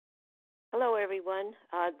Hello, everyone.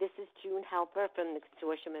 This is June Halper from the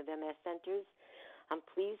Consortium of MS Centers. I'm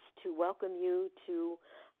pleased to welcome you to,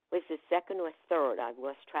 was the second or third, I've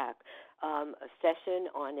lost track, a session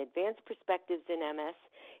on Advanced Perspectives in MS.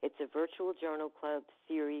 It's a virtual journal club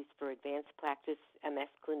series for advanced practice MS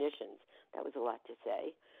clinicians. That was a lot to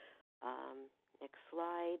say. Next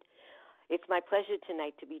slide. It's my pleasure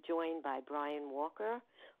tonight to be joined by Brian Walker,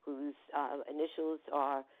 whose initials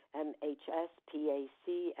are MHS,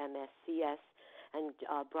 PAC, MSCS, and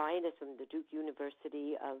Brian is from the Duke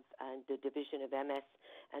University of the Division of MS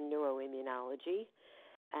and Neuroimmunology.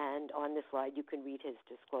 And on the slide, you can read his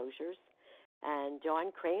disclosures. And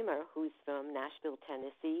John Kramer, who's from Nashville,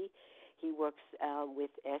 Tennessee, he works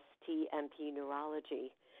with STMP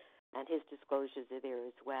Neurology, and his disclosures are there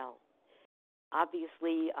as well.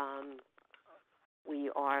 Obviously, we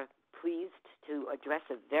are pleased to address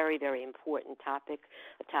a very, very important topic,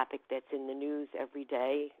 a topic that's in the news every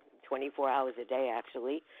day, 24 hours a day,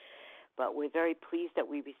 actually. But we're very pleased that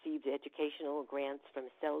we received educational grants from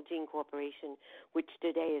Celgene Corporation, which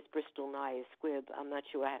today is Bristol Myers Squibb. I'm not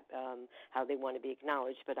sure how they want to be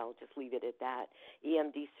acknowledged, but I'll just leave it at that.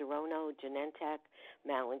 EMD Serono, Genentech,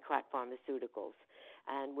 Mallinckrodt Pharmaceuticals.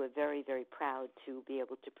 And we're very, very proud to be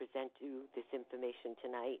able to present you this information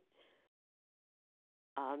tonight.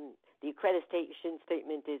 The accreditation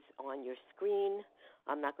statement is on your screen.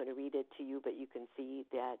 I'm not going to read it to you, but you can see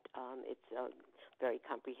that it's very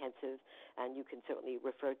comprehensive, and you can certainly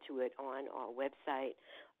refer to it on our website,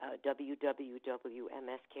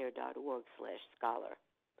 www.mscare.org/scholar.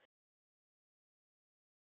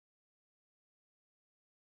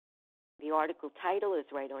 The article title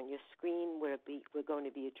is right on your screen. We're going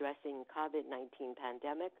to be addressing COVID-19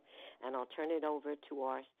 pandemic, and I'll turn it over to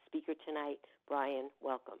our speaker tonight. Brian,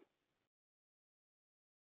 welcome.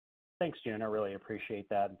 Thanks, June. I really appreciate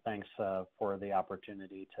that. And thanks for the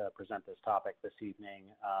opportunity to present this topic this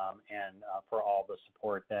evening and for all the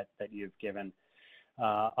support that you've given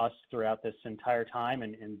us throughout this entire time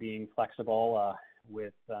and being flexible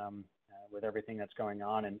with everything that's going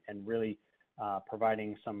on and really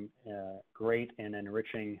providing some great and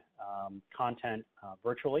enriching content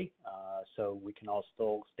virtually so we can all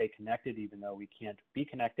still stay connected even though we can't be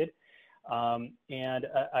connected. And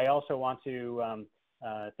I also want to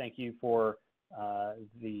thank you for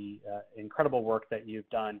the incredible work that you've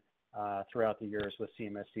done throughout the years with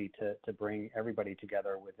CMSC to bring everybody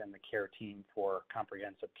together within the care team for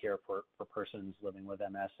comprehensive care for persons living with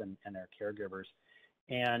MS and their caregivers.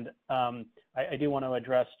 And I do want to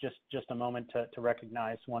address just a moment to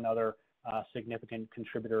recognize one other significant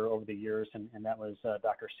contributor over the years, and that was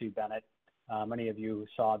Dr. Sue Bennett. Many of you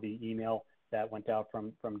saw the email that went out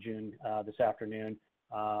from June this afternoon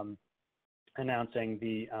announcing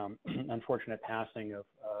the unfortunate passing of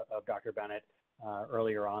Dr. Bennett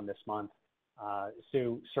earlier on this month.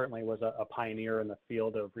 Sue certainly was a pioneer in the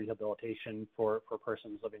field of rehabilitation for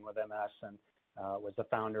persons living with MS and was the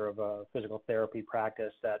founder of a physical therapy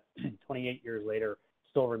practice that 28 years later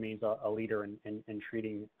still remains a leader in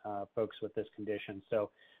treating folks with this condition.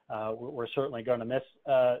 So we're certainly going to miss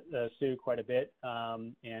Sue quite a bit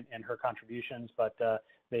and her contributions, but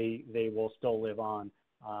they will still live on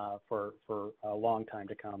for a long time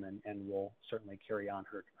to come and will certainly carry on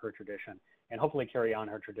her tradition and hopefully carry on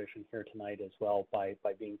her tradition here tonight as well by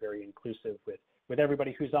being very inclusive with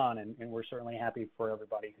everybody who's on, and we're certainly happy for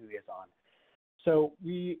everybody who is on. So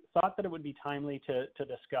we thought that it would be timely to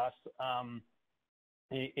discuss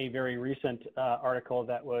a very recent article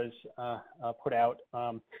that was put out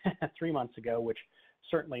 3 months ago, which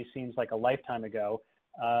certainly seems like a lifetime ago,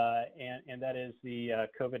 and that is the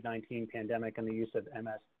COVID-19 pandemic and the use of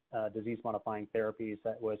MS disease-modifying therapies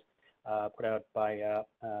that was put out by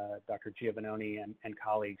Dr. Giovannoni and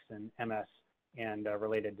colleagues in MS and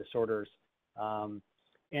related disorders.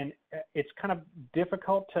 And it's kind of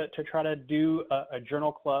difficult to try to do a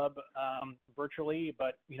journal club virtually,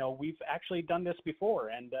 but we've actually done this before,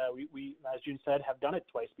 and we, as June said, have done it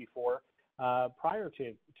twice before prior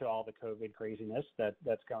to all the COVID craziness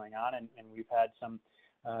that's going on, and we've had some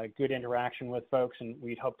good interaction with folks, and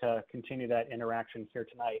we'd hope to continue that interaction here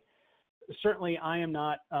tonight. Certainly, I am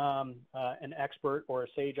not an expert or a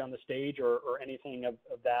sage on the stage or anything of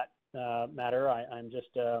that matter. I'm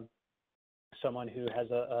just someone who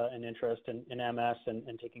has an interest in MS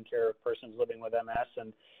and taking care of persons living with MS.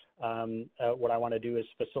 And what I want to do is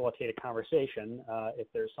facilitate a conversation.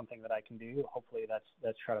 If there's something that I can do, hopefully that's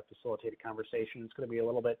try to facilitate a conversation. It's going to be a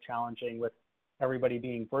little bit challenging with everybody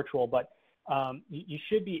being virtual, but you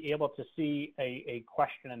should be able to see a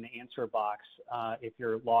question and answer box if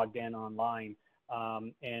you're logged in online.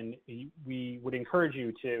 And we would encourage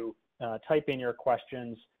you to type in your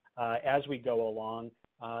questions as we go along.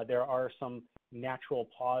 There are some natural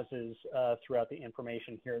pauses throughout the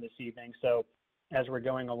information here this evening. So as we're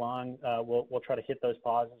going along, we'll try to hit those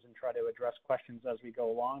pauses and try to address questions as we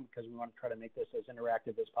go along, because we want to try to make this as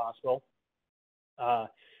interactive as possible.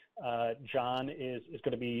 John is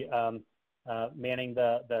going to be manning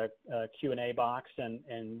the Q&A box,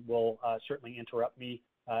 and will certainly interrupt me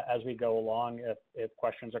as we go along if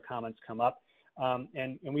questions or comments come up.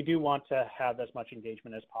 And we do want to have as much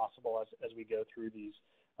engagement as possible as we go through these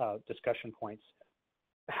discussion points.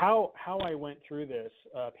 How I went through this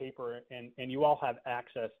paper, and you all have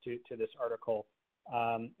access to this article,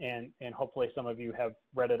 and hopefully some of you have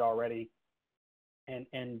read it already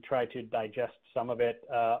and tried to digest some of it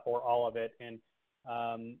or all of it. And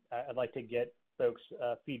I'd like to get folks'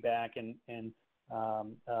 feedback and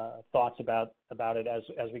thoughts about it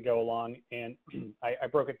as we go along. And I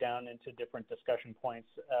broke it down into different discussion points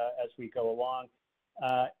as we go along.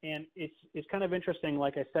 And it's kind of interesting.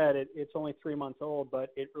 Like I said, it's only 3 months old,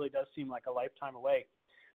 but it really does seem like a lifetime away.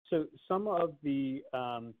 So some of the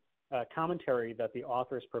commentary that the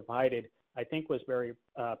authors provided, I think, was very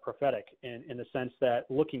prophetic in the sense that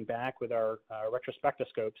looking back with our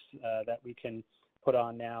retrospectoscopes that we can put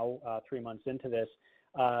on now 3 months into this,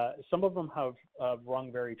 some of them have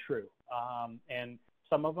rung very true. And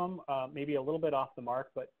some of them maybe a little bit off the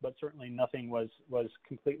mark, but certainly nothing was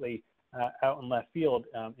completely out in left field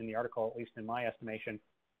in the article, at least in my estimation.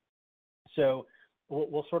 So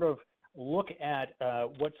we'll sort of look at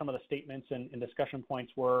what some of the statements and discussion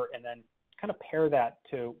points were, and then kind of pair that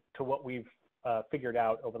to what we've figured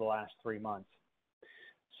out over the last 3 months.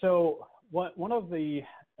 So one of the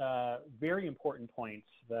very important points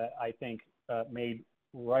that I think made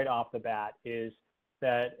right off the bat is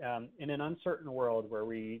that in an uncertain world where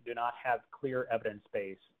we do not have clear evidence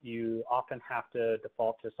base, you often have to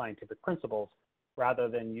default to scientific principles rather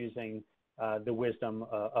than using the wisdom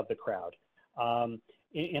of the crowd.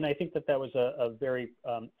 And I think that was a very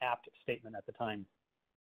apt statement at the time.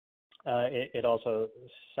 It also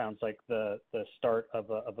sounds like the start of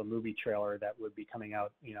a movie trailer that would be coming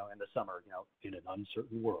out, in the summer, in an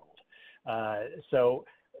uncertain world.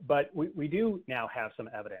 But we do now have some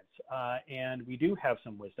evidence, and we do have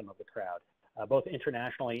some wisdom of the crowd, both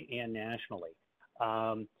internationally and nationally.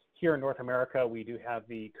 Here in North America, we do have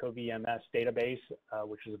the CoVMS database,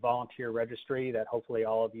 which is a volunteer registry that hopefully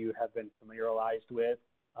all of you have been familiarized with.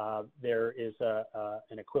 There is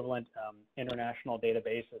an equivalent international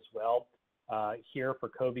database as well. Here for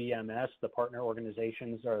CoVMS, the partner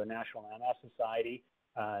organizations are the National MS Society,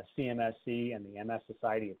 CMSC, and the MS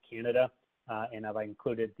Society of Canada. And I've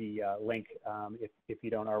included the link if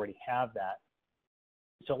you don't already have that.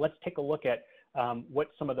 So let's take a look at what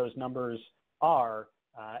some of those numbers are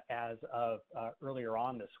as of earlier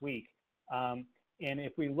on this week. And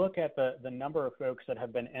if we look at the number of folks that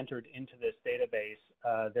have been entered into this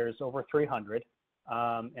database, there's over 300.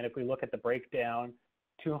 And if we look at the breakdown,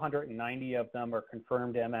 290 of them are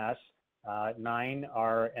confirmed MS, 9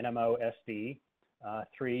 are NMOSD,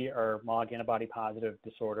 3 are MOG antibody positive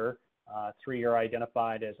disorder, 3 are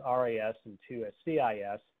identified as RAS, and 2 as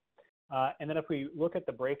CIS. And then if we look at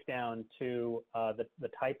the breakdown to the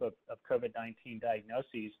type of COVID-19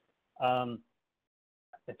 diagnoses,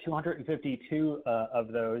 the 252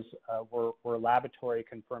 of those were laboratory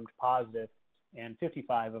confirmed positive, and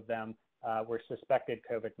 55 of them were suspected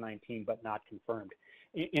COVID-19 but not confirmed.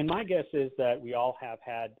 And my guess is that we all have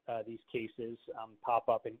had these cases pop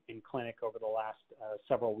up in clinic over the last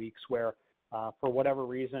several weeks where, for whatever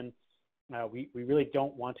reason, we really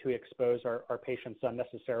don't want to expose our patients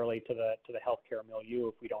unnecessarily to the healthcare milieu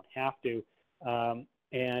if we don't have to.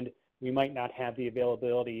 And we might not have the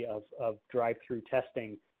availability of drive-through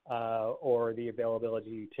testing or the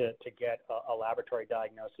availability to get a laboratory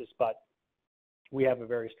diagnosis, but we have a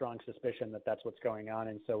very strong suspicion that that's what's going on,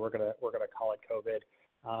 and so we're gonna call it COVID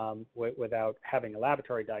without having a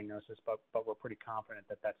laboratory diagnosis, but we're pretty confident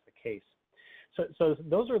that that's the case. So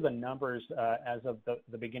those are the numbers as of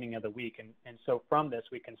the beginning of the week, and so from this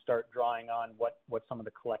we can start drawing on what some of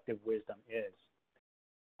the collective wisdom is.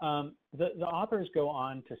 The authors go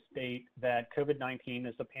on to state that COVID-19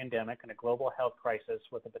 is a pandemic and a global health crisis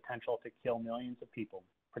with the potential to kill millions of people,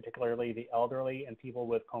 particularly the elderly and people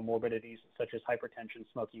with comorbidities such as hypertension,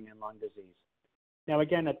 smoking, and lung disease. Now,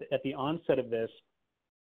 again, at the onset of this,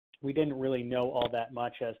 we didn't really know all that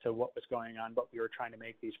much as to what was going on, but we were trying to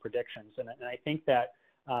make these predictions. And I think that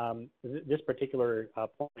this particular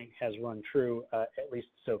point has run true, at least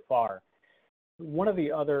so far. One of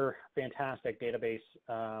the other fantastic database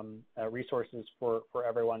resources for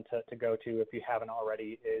everyone to go to, if you haven't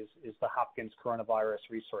already, is the Hopkins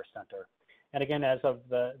Coronavirus Resource Center. And again, as of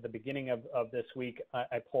the beginning of this week,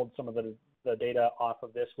 I pulled some of the data off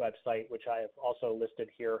of this website, which I have also listed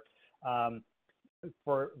here.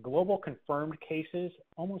 For global confirmed cases,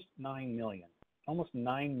 almost 9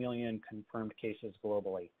 million confirmed cases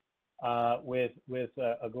globally, with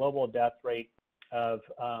a global death rate of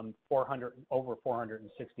over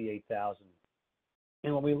 468,000.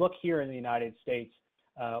 And when we look here in the United States,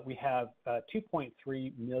 we have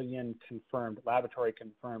 2.3 million laboratory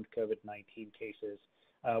confirmed COVID-19 cases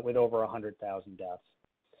with over 100,000 deaths.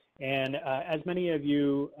 And as many of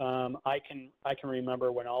you, I can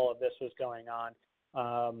remember when all of this was going on,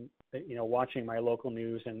 watching my local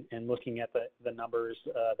news and looking at the numbers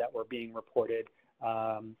that were being reported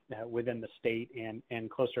within the state and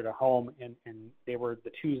closer to home, and they were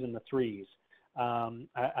the 2s and the 3s.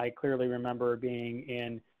 I clearly remember being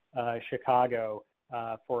in Chicago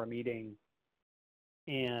for a meeting,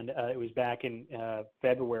 and it was back in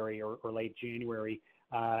February or late January,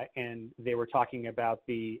 and they were talking about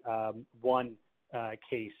the one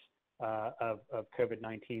case of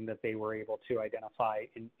COVID-19 that they were able to identify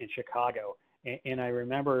in Chicago. And I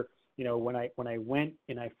remember, when I went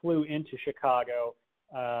and I flew into Chicago,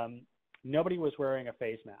 nobody was wearing a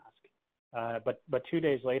face mask. But 2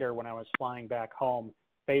 days later, when I was flying back home,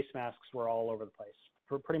 face masks were all over the place.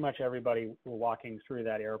 Pretty much everybody walking through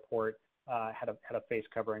that airport had a face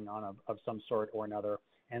covering on of some sort or another.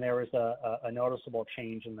 And there was a noticeable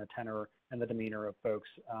change in the tenor and the demeanor of folks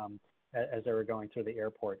as they were going through the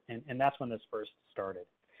airport. And that's when this first started.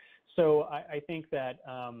 So I think that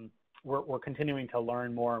we're continuing to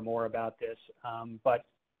learn more and more about this. But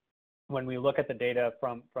when we look at the data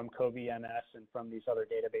from CoVMS and from these other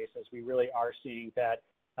databases, we really are seeing that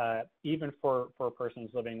even for persons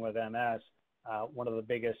living with MS, one of the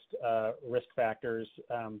biggest risk factors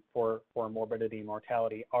for morbidity and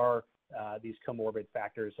mortality are these comorbid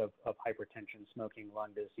factors of hypertension, smoking, lung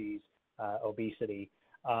disease, obesity.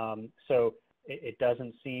 So it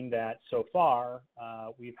doesn't seem that so far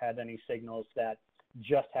we've had any signals that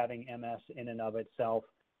just having MS in and of itself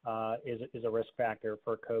is a risk factor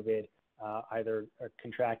for COVID, either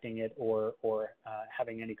contracting it or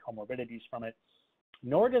having any comorbidities from it.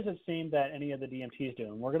 Nor does it seem that any of the DMTs do.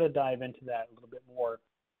 And we're going to dive into that a little bit more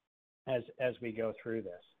as we go through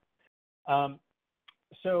this.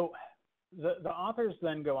 So the authors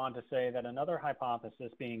then go on to say that another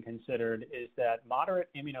hypothesis being considered is that moderate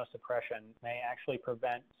immunosuppression may actually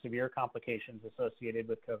prevent severe complications associated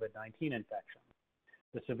with COVID-19 infection.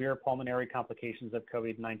 The severe pulmonary complications of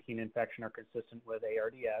COVID-19 infection are consistent with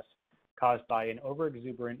ARDS caused by an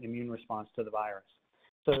overexuberant immune response to the virus.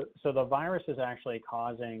 So the virus is actually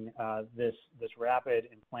causing this rapid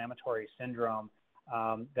inflammatory syndrome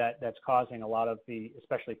that's causing a lot of the,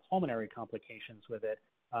 especially pulmonary complications with it,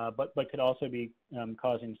 but could also be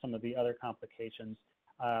causing some of the other complications,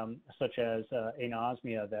 such as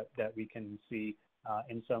anosmia that we can see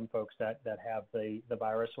in some folks that have the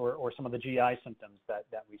virus, or some of the GI symptoms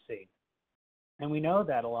that we see. And we know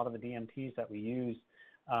that a lot of the DMTs that we use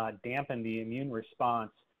dampen the immune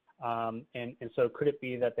response. And so could it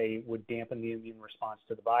be that they would dampen the immune response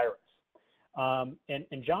to the virus?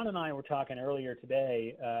 And John and I were talking earlier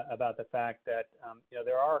today about the fact that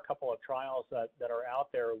there are a couple of trials that are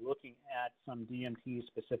out there looking at some DMTs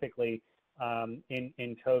specifically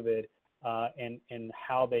in COVID and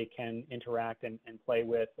how they can interact and play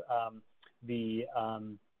with the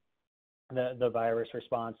virus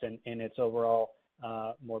response and its overall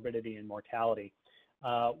morbidity and mortality.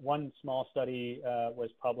 One small study was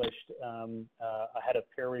published ahead of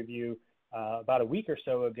peer review about a week or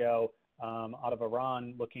so ago out of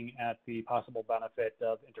Iran, looking at the possible benefit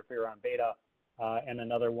of interferon beta, and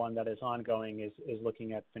another one that is ongoing is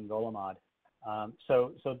looking at fingolimod.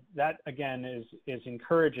 So that again is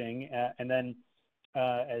encouraging. And then,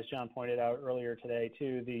 as John pointed out earlier today,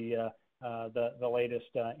 too, the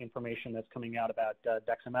latest information that's coming out about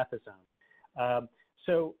dexamethasone.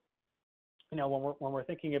 So when we're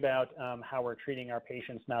thinking about how we're treating our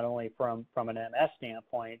patients, not only from an MS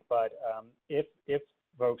standpoint, but if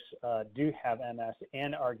folks do have MS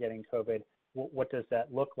and are getting COVID, what does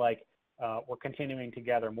that look like? We're continuing to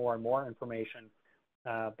gather more and more information,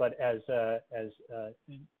 but as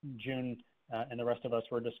June and the rest of us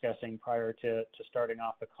were discussing prior to starting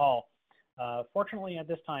off the call, fortunately at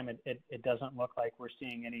this time it doesn't look like we're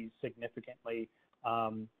seeing any significantly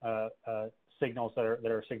signals that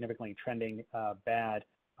are significantly trending bad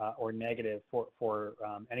or negative for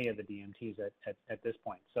any of the DMTs at this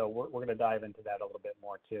point. So we're going to dive into that a little bit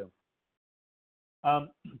more too.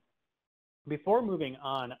 Before moving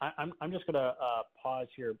on, I'm just going to pause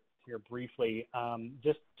here here briefly,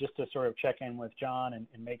 just to sort of check in with John and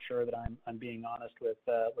make sure that I'm being honest with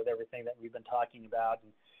everything that we've been talking about,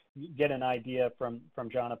 and get an idea from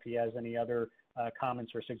John if he has any other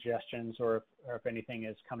comments or suggestions, or if anything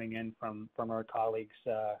is coming in from our colleagues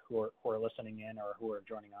who are listening in or who are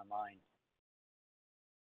joining online.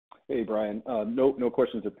 Hey, Brian. No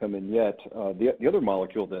questions have come in yet. The other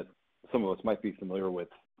molecule that some of us might be familiar with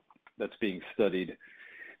that's being studied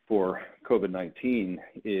for COVID-19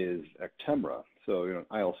 is Actemra. So,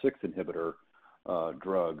 IL-6 inhibitor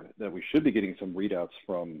drug that we should be getting some readouts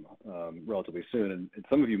from relatively soon. And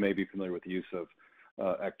some of you may be familiar with the use of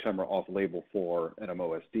Actemra off-label for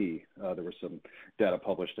NMOSD. There was some data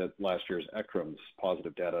published at last year's ECTRIMS,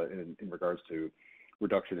 positive data in regards to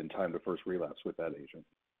reduction in time to first relapse with that agent.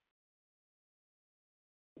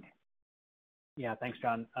 Yeah, thanks,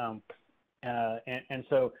 John. And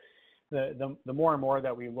so the more and more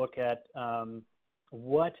that we look at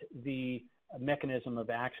what the mechanism of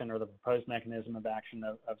action or the proposed mechanism of action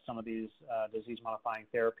of some of these disease-modifying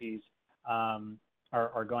therapies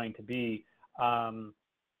are going to be,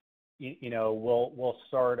 we'll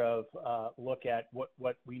sort of look at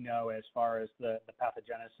what we know as far as the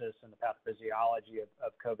pathogenesis and the pathophysiology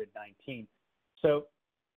of COVID-19. So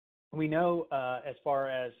we know as far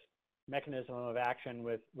as mechanism of action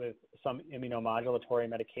with some immunomodulatory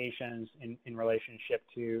medications in relationship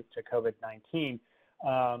to COVID-19.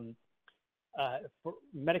 For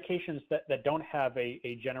medications that don't have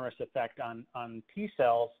a generous effect on T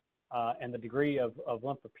cells and the degree of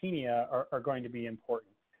lymphopenia are going to be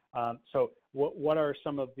important. So what are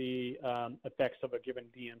some of the effects of a given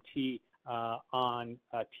DMT on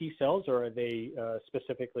T cells, or are they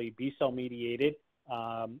specifically B cell mediated,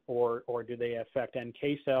 or do they affect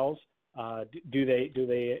NK cells? Do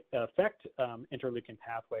they affect interleukin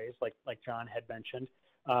pathways, like John had mentioned?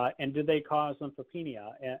 And do they cause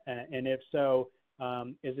lymphopenia? And if so,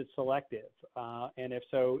 is it selective? And if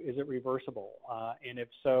so, is it reversible? And if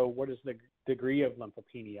so, what is the degree of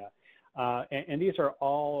lymphopenia? And these are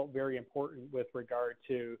all very important with regard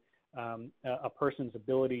to a person's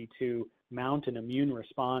ability to mount an immune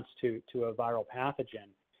response to a viral pathogen.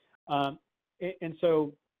 And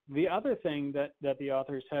so the other thing that the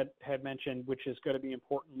authors had mentioned, which is going to be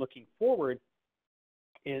important looking forward,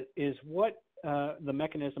 is what the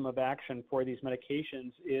mechanism of action for these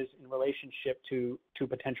medications is in relationship to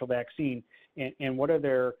potential vaccine, and what are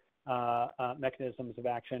their mechanisms of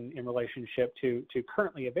action in relationship to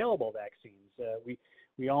currently available vaccines.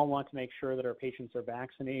 We all want to make sure that our patients are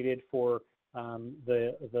vaccinated for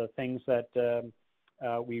the things that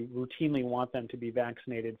we routinely want them to be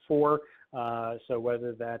vaccinated for. So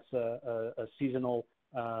whether that's a seasonal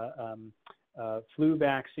flu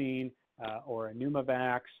vaccine or a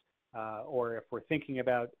pneumovax, or if we're thinking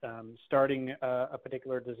about starting a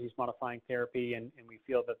particular disease-modifying therapy and we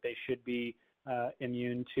feel that they should be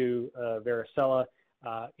immune to varicella,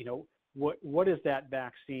 what is that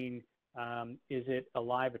vaccine? Is it a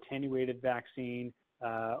live attenuated vaccine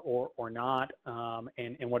or not?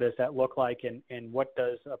 And what does that look like? And what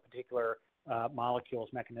does a particular molecule's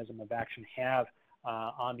mechanism of action have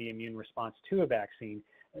on the immune response to a vaccine?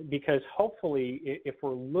 Because hopefully, if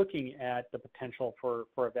we're looking at the potential for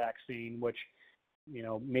a vaccine, which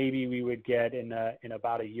maybe we would get in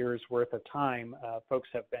about a year's worth of time, folks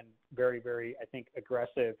have been very, very, I think,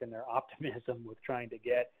 aggressive in their optimism with trying to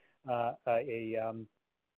get a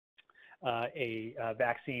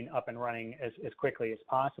vaccine up and running as quickly as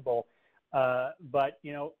possible. But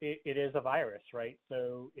it is a virus, right?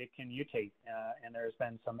 So it can mutate, and there's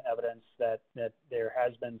been some evidence that there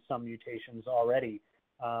has been some mutations already.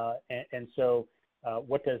 And so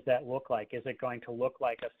what does that look like? Is it going to look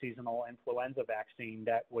like a seasonal influenza vaccine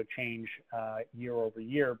that would change year over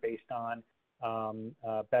year based on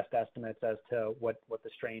best estimates as to what the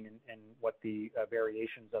strain and what the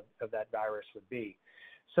variations of that virus would be?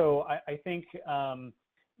 So I think,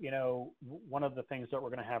 one of the things that we're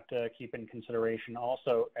going to have to keep in consideration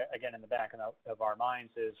also, again, in the back of our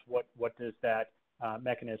minds, is what does that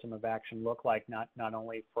mechanism of action look like, not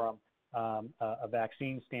only from a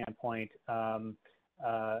vaccine standpoint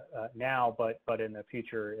now, but in the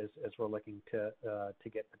future as we're looking to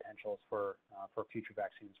get potentials for future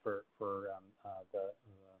vaccines for the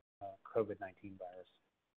COVID-19 virus.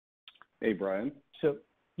 Hey, Brian. So,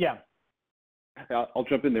 yeah. I'll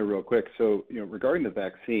jump in there real quick. So, regarding the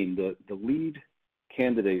vaccine, the lead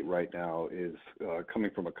candidate right now is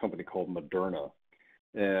coming from a company called Moderna.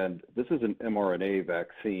 And this is an mRNA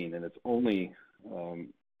vaccine, and it's only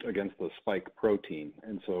against the spike protein.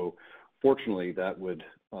 And so, fortunately, that would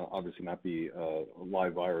obviously not be a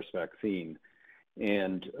live virus vaccine.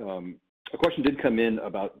 And A question did come in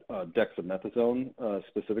about dexamethasone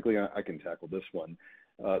specifically. I can tackle this one.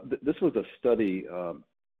 This was a study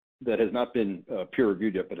that has not been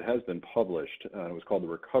peer-reviewed yet, but it has been published. It was called the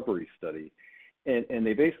Recovery Study. And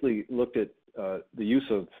they basically looked at the use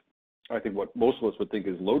of, I think what most of us would think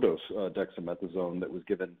is low-dose dexamethasone that was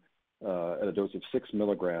given at a dose of 6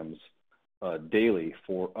 milligrams daily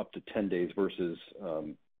for up to 10 days versus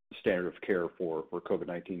standard of care for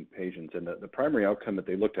COVID-19 patients. And the primary outcome that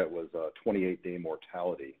they looked at was 28-day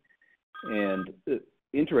mortality. And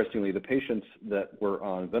interestingly, the patients that were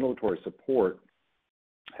on ventilatory support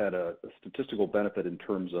had a statistical benefit in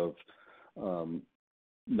terms of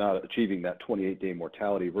not achieving that 28-day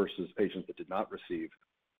mortality versus patients that did not receive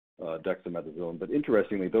dexamethasone. But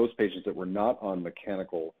interestingly, those patients that were not on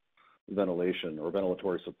mechanical ventilation or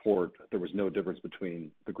ventilatory support, there was no difference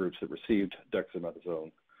between the groups that received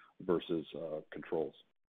dexamethasone versus controls.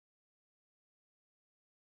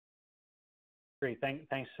 Great.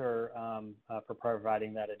 Thanks for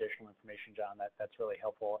providing that additional information, John. That's really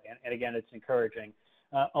helpful. And again, it's encouraging.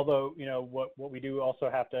 Although, what we do also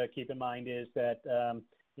have to keep in mind is that,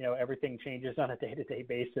 everything changes on a day-to-day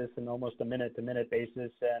basis and almost a minute-to-minute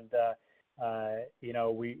basis. And,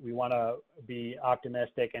 we want to be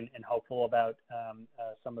optimistic and hopeful about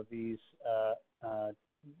some of these,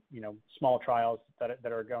 small trials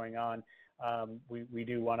that are going on. We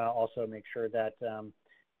do want to also make sure that,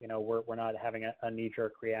 we're not having a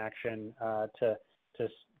knee-jerk reaction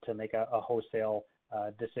to make a wholesale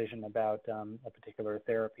decision about a particular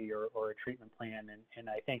therapy or a treatment plan. And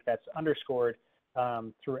I think that's underscored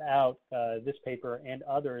throughout this paper and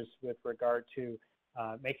others with regard to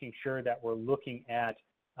making sure that we're looking at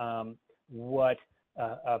what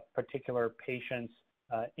a particular patient's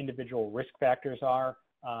individual risk factors are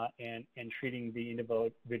and treating the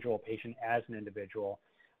individual patient as an individual.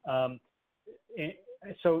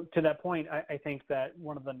 So to that point, I think that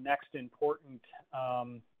one of the next important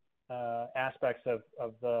aspects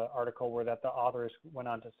of the article were that the authors went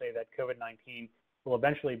on to say that COVID-19 will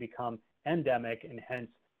eventually become endemic and hence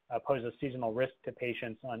pose a seasonal risk to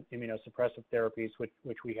patients on immunosuppressive therapies,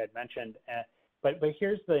 which we had mentioned. But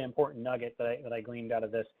here's the important nugget that I gleaned out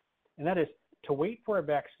of this, and that is to wait for a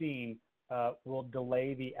vaccine will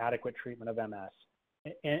delay the adequate treatment of MS.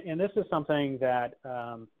 And this is something that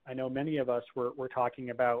I know many of us were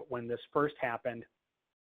talking about when this first happened,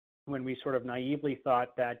 when we sort of naively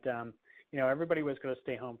thought that, everybody was going to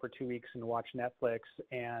stay home for 2 weeks and watch Netflix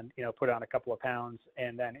and, put on a couple of pounds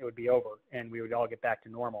and then it would be over and we would all get back to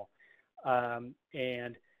normal.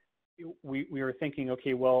 And we were thinking,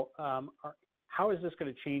 okay, well, how is this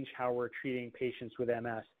going to change how we're treating patients with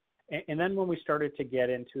MS? And then when we started to get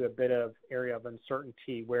into a bit of area of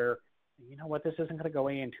uncertainty where, this isn't going to go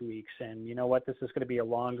away in 2 weeks, and this is going to be a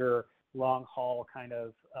long haul kind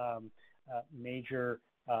of major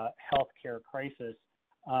healthcare crisis.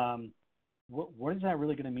 What is that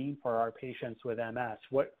really going to mean for our patients with MS?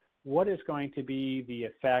 What is going to be the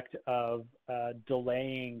effect of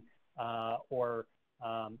delaying or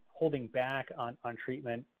holding back on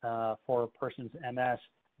treatment for a person's MS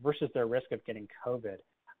versus their risk of getting COVID?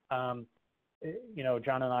 John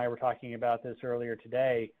and I were talking about this earlier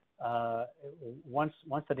today. Once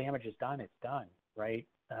the damage is done, it's done, right?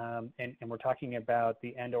 And we're talking about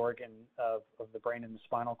the end organ of the brain and the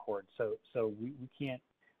spinal cord. So we can't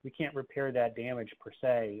repair that damage per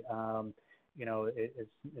se.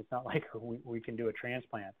 It's not like we can do a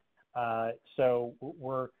transplant. So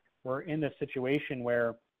we're in this situation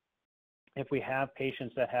where if we have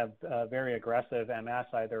patients that have very aggressive MS,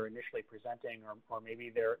 either initially presenting or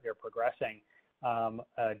maybe they're progressing,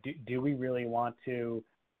 do we really want to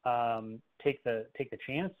take the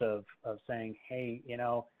chance of saying, hey,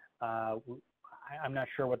 I'm not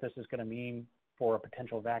sure what this is going to mean for a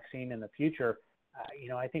potential vaccine in the future.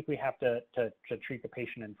 I think we have to treat the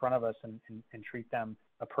patient in front of us and treat them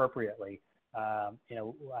appropriately.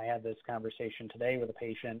 I had this conversation today with a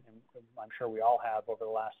patient, and I'm sure we all have over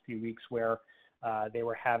the last few weeks, where they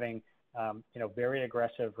were having, very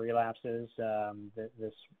aggressive relapses.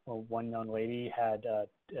 This one young lady had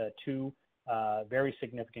 2 very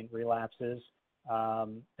significant relapses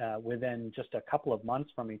within just a couple of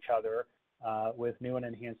months from each other, with new and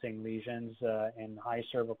enhancing lesions in high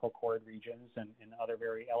cervical cord regions and other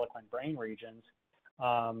very eloquent brain regions.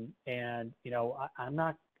 And I'm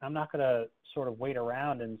not going to sort of wait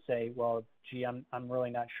around and say, well, gee, I'm really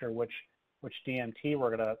not sure which DMT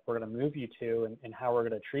we're gonna move you to and how we're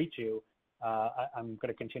going to treat you. I'm going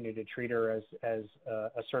to continue to treat her as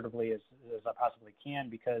assertively as I possibly can,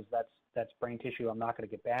 because that's brain tissue I'm not going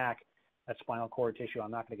to get back. That's spinal cord tissue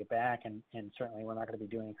I'm not going to get back, and certainly we're not going to be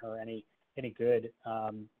doing her any any good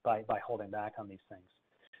by holding back on these things.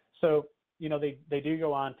 So, they do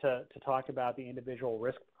go on to talk about the individual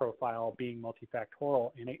risk profile being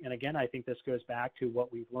multifactorial. And again, I think this goes back to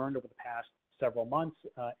what we've learned over the past several months,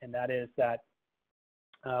 and that is that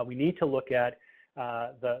we need to look at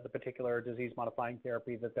the particular disease-modifying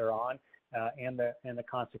therapy that they're on and the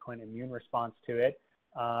consequent immune response to it.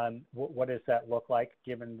 What does that look like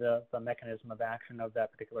given the mechanism of action of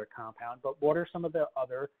that particular compound? But what are some of the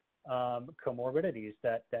other comorbidities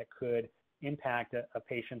that could impact a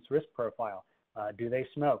patient's risk profile? Do they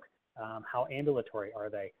smoke? How ambulatory are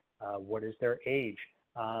they? What is their age?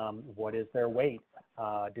 What is their weight?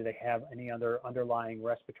 Do they have any other underlying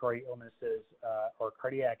respiratory illnesses or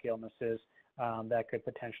cardiac illnesses that could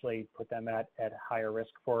potentially put them at higher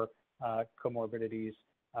risk for comorbidities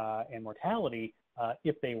and mortality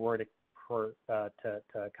if they were to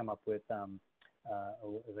come up with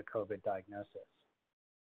the COVID diagnosis?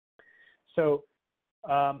 So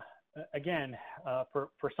again,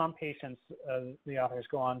 for some patients, the authors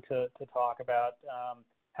go on to talk about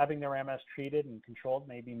having their MS treated and controlled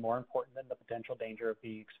may be more important than the potential danger of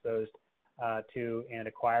being exposed to and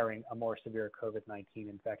acquiring a more severe COVID-19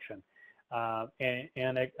 infection.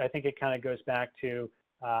 And I think it kind of goes back to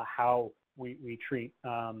how we treat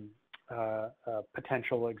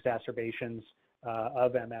potential exacerbations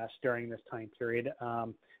of MS during this time period.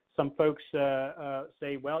 Some folks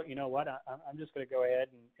say, well, you know what, I'm just going to go ahead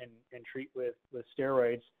and treat with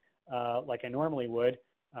steroids like I normally would.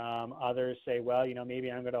 Others say, well,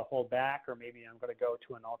 maybe I'm going to hold back, or maybe I'm going to go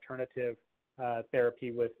to an alternative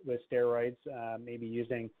therapy with steroids, maybe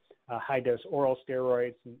using high-dose oral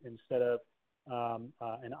steroids instead of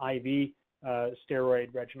an IV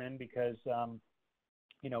steroid regimen because,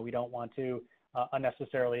 we don't want to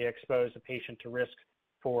unnecessarily expose a patient to risk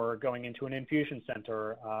for going into an infusion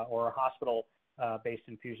center or a hospital-based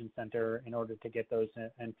infusion center in order to get those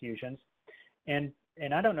infusions. And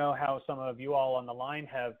I don't know how some of you all on the line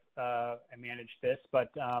have managed this, but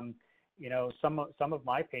some of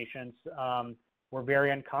my patients were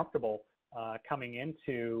very uncomfortable coming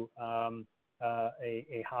into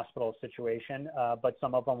a hospital situation, but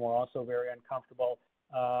some of them were also very uncomfortable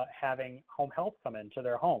having home health come into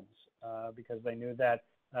their homes because they knew that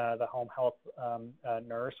the home health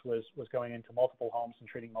nurse was going into multiple homes and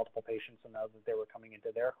treating multiple patients, and know that they were coming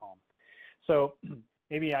into their home. So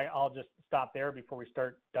maybe I'll just stop there before we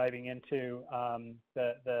start diving into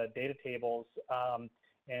the data tables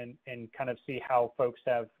and kind of see how folks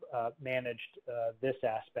have managed this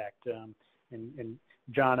aspect. And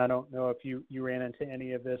John, I don't know if you ran into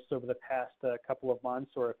any of this over the past couple of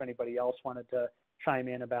months, or if anybody else wanted to chime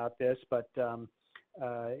in about this, but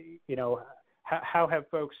how have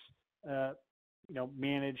folks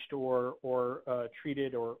managed or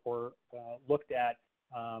treated or looked at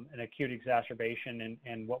an acute exacerbation,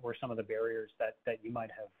 and what were some of the barriers that you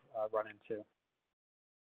might have run into?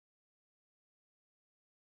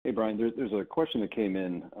 Hey, Brian, there's a question that came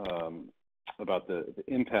in about the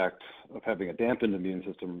impact of having a dampened immune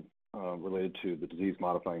system related to the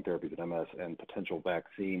disease-modifying therapies at MS and potential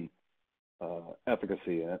vaccine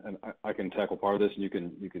efficacy. And I can tackle part of this, and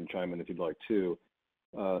you can chime in if you'd like to.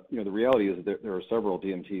 The reality is that there are several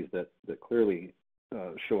DMTs that clearly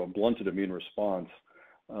show a blunted immune response.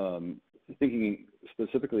 Thinking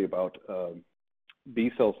specifically about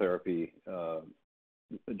B-cell therapy,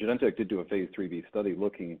 Genentech did do a phase 3B study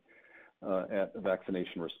looking at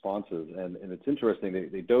vaccination responses. And it's interesting,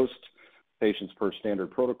 they dosed patients per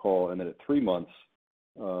standard protocol, and then at 3 months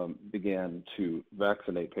began to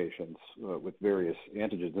vaccinate patients with various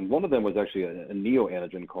antigens. And one of them was actually a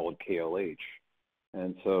neoantigen called KLH.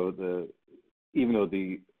 And so even though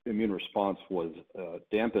the immune response was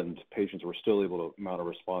dampened, patients were still able to mount a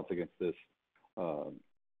response against this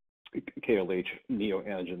KLH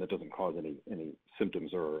neoantigen that doesn't cause any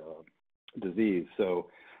symptoms or disease. So,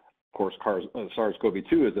 of course,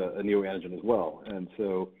 SARS-CoV-2 is a neoantigen as well. And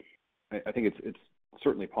so I think it's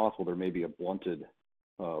certainly possible there may be a blunted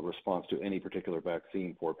response to any particular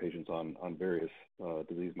vaccine for patients on various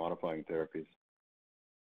disease-modifying therapies.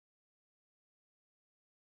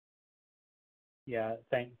 Yeah,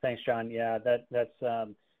 thanks, John. Yeah,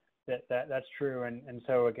 that's true. And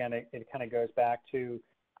so again, it kind of goes back to,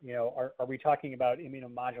 are we talking about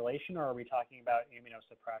immunomodulation, or are we talking about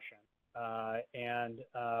immunosuppression? And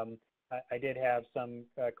I did have some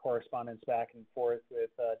correspondence back and forth with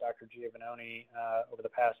Dr. Giovannoni over the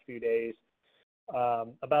past few days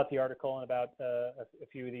about the article and about a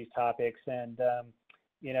few of these topics. And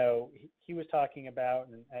he was talking about,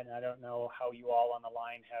 and I don't know how you all on the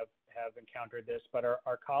line have encountered this, but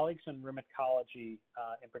our colleagues in rheumatology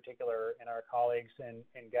in particular, and our colleagues in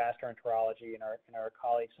gastroenterology, and our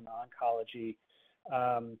colleagues in oncology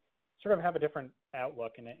sort of have a different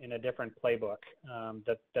outlook in a different playbook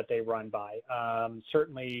that they run by.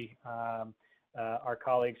 Certainly, our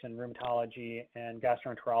colleagues in rheumatology and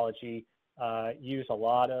gastroenterology use a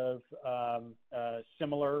lot of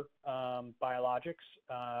similar biologics,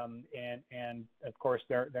 and of course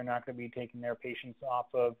they're not going to be taking their patients off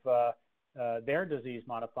of their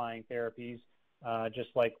disease-modifying therapies, just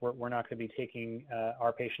like we're not going to be taking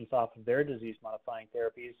our patients off of their disease-modifying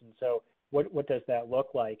therapies. And so, what does that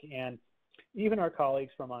look like? And even our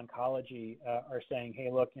colleagues from oncology are saying, hey,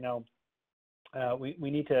 look, we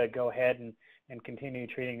need to go ahead and continue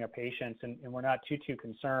treating our patients, and we're not too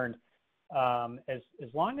concerned. As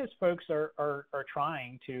long as folks are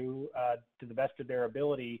trying to the best of their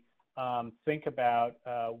ability, think about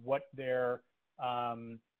what their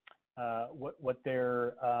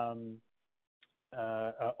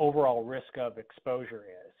overall risk of exposure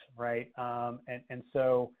is, right? And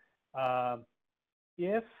so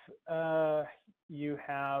if you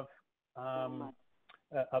have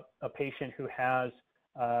a patient who has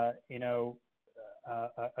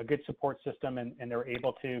a good support system, and they're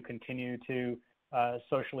able to continue to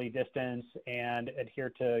socially distance and adhere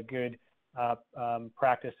to good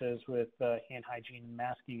practices with hand hygiene and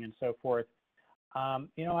masking and so forth,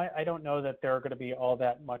 I don't know that they're going to be all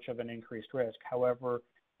that much of an increased risk. However,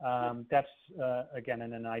 that's, again,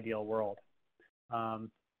 in an ideal world.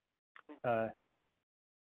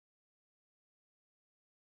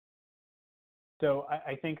 So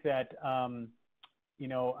I think that,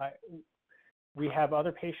 we have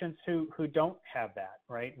other patients who don't have that,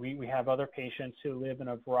 right? We have other patients who live in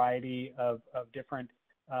a variety of different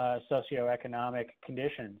socioeconomic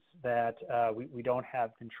conditions that we don't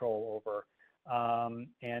have control over,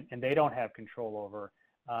 and they don't have control over.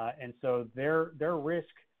 And so their risk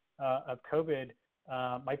of COVID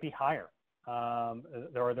might be higher,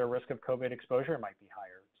 or their risk of COVID exposure might be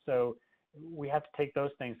higher. So we have to take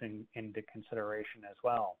those things into consideration as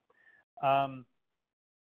well.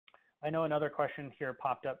 I know another question here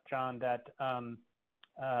popped up, John, that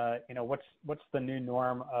what's the new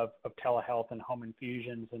norm of telehealth and home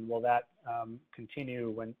infusions, and will that continue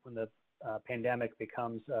when the pandemic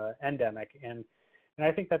becomes endemic? And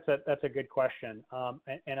I think that's a good question,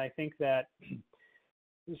 and I think that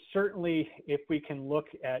certainly if we can look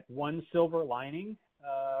at one silver lining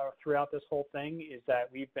throughout this whole thing, is that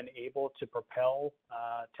we've been able to propel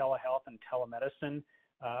telehealth and telemedicine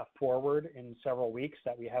forward in several weeks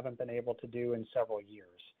that we haven't been able to do in several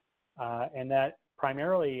years. And that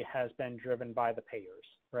primarily has been driven by the payers,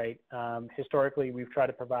 right? Historically, we've tried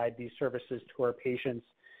to provide these services to our patients,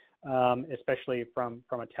 especially from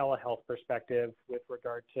a telehealth perspective with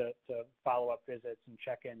regard to follow-up visits and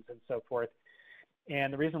check-ins and so forth.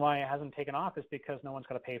 And the reason why it hasn't taken off is because no one's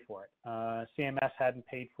going to pay for it. CMS hadn't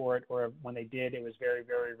paid for it, or when they did, it was very,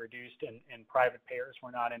 very reduced, and private payers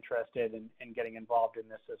were not interested in getting involved in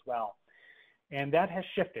this as well. And that has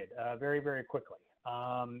shifted very, very quickly.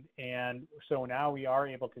 And so now we are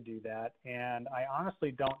able to do that, and I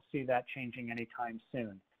honestly don't see that changing anytime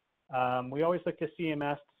soon. We always look to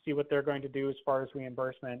CMS to see what they're going to do as far as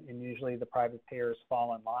reimbursement, and usually the private payers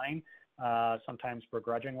fall in line. Sometimes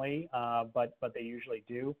begrudgingly, but they usually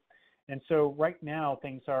do. And so right now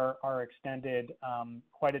things are extended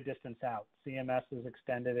quite a distance out. CMS has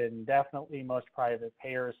extended it indefinitely. Most private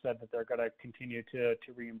payers said that they're going to continue to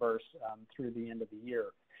reimburse through the end of the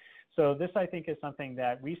year. So this, I think, is something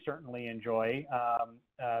that we certainly enjoy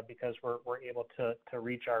because we're able to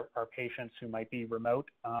reach our patients who might be remote,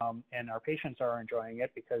 and our patients are enjoying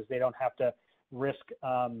it because they don't have to risk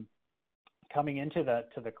coming into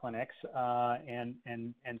the clinics, and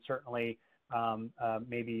certainly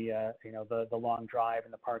maybe the long drive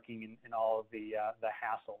and the parking and all of the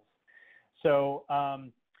hassles. So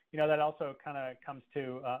that also kind of comes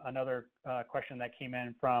to another question that came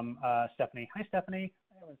in from Stephanie. Hi, Stephanie.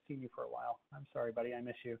 I haven't seen you for a while. I'm sorry, buddy. I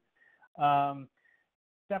miss you.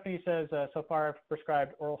 Stephanie says, so far I've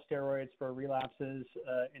prescribed oral steroids for relapses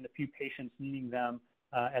in a few patients needing them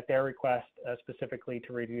at their request, specifically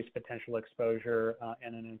to reduce potential exposure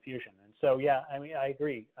in an infusion. And so, yeah, I mean, I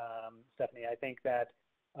agree, Stephanie. I think that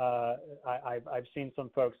I've seen some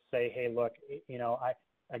folks say, hey, look,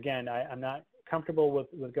 I'm not comfortable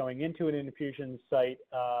with going into an infusion site,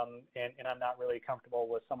 and I'm not really comfortable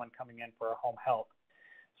with someone coming in for a home health.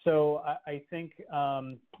 So I think,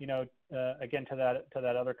 again, to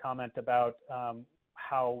that other comment about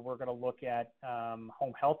how we're going to look at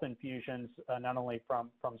home health infusions, not only from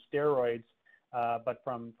steroids, but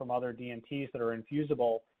from other DMTs that are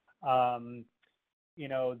infusible. you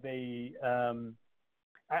know,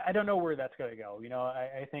 I don't know where that's going to go. You know,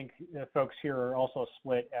 I think the folks here are also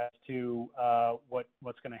split as to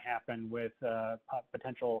what's going to happen with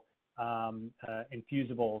potential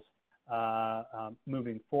infusibles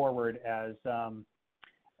moving forward as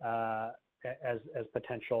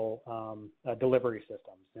potential delivery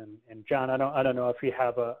systems. And John, I don't know if you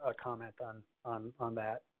have a comment on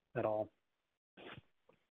that at all.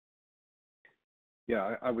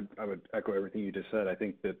 Yeah, I would echo everything you just said. I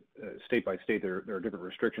think that state by state there are different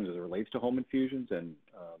restrictions as it relates to home infusions, and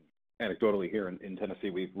anecdotally here in Tennessee,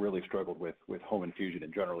 we've really struggled with home infusion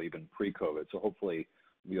in general, even pre-COVID. So hopefully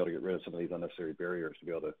we'll be able to get rid of some of these unnecessary barriers to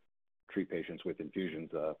be able to treat patients with infusions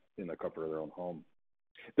in the comfort of their own home.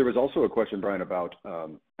 There was also a question, Brian, about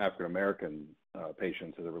African American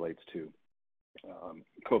patients as it relates to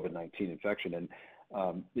COVID-19 infection, and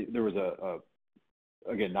there was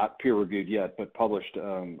again, not peer-reviewed yet, but published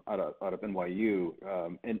out of NYU,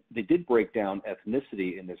 and they did break down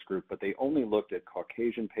ethnicity in this group, but they only looked at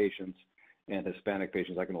Caucasian patients and Hispanic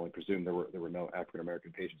patients. I can only presume there were no African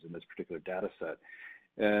American patients in this particular data set,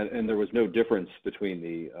 and there was no difference between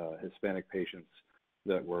the Hispanic patients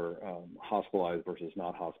that were hospitalized versus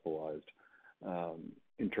not hospitalized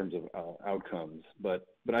in terms of outcomes. But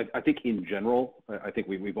I think in general, I think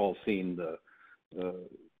we've all seen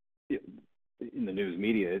in the news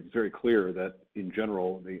media, it's very clear that in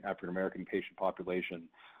general, the African American patient population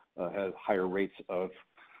has higher rates of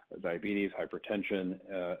diabetes, hypertension,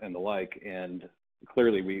 and the like. And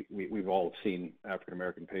clearly, we've all seen African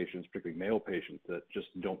American patients, particularly male patients, that just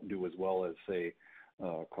don't do as well as, say,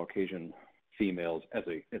 Caucasian females as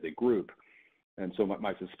a group. And so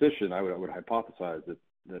my suspicion, I would hypothesize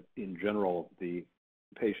that in general, the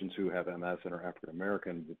patients who have MS and are African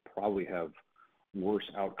American would probably have worse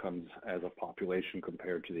outcomes as a population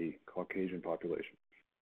compared to the Caucasian population.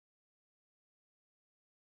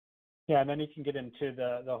 Yeah, and then you can get into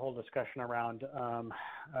the whole discussion around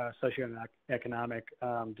socioeconomic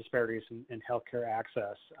disparities in healthcare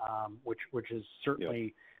access, which is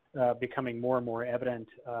certainly becoming more and more evident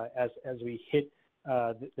as we hit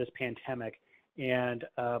this pandemic. And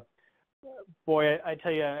boy, I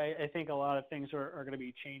tell you, I think a lot of things are going to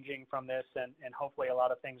be changing from this, and hopefully a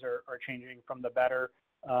lot of things are changing from the better,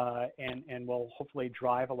 and will hopefully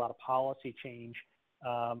drive a lot of policy change.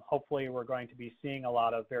 Hopefully we're going to be seeing a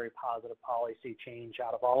lot of very positive policy change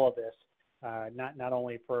out of all of this, not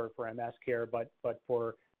only for MS care, but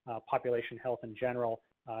for population health in general,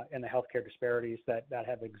 and the healthcare disparities that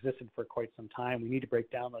have existed for quite some time. We need to break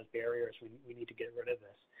down those barriers. We need to get rid of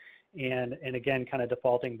this. And again, kind of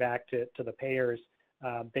defaulting back to the payers,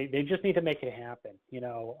 they just need to make it happen, you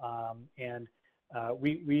know.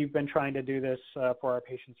 We've been trying to do this for our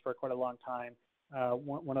patients for quite a long time.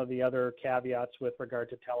 One of the other caveats with regard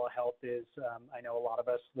to telehealth is I know a lot of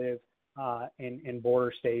us live in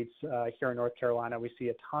border states. Here in North Carolina, we see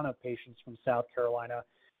a ton of patients from South Carolina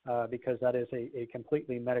because that is a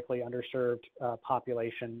completely medically underserved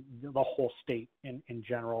population, the whole state in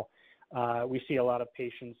general. We see a lot of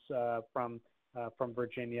patients from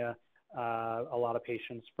Virginia, a lot of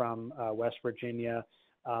patients from West Virginia,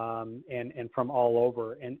 and from all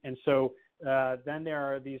over. And so then there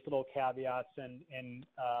are these little caveats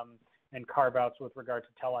and carve-outs with regard to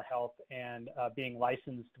telehealth and being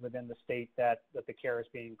licensed within the state that the care is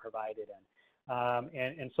being provided in.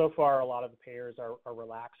 And so far, a lot of the payers are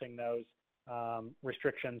relaxing those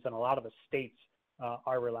restrictions, and a lot of the states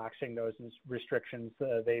are relaxing those restrictions.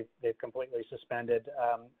 They've completely suspended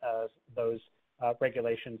those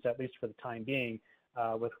regulations, at least for the time being,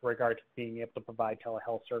 with regard to being able to provide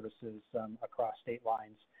telehealth services across state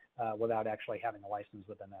lines without actually having a license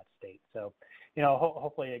within that state. So, you know,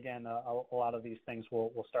 hopefully, again, a lot of these things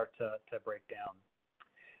will start to break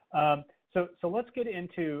down. So let's get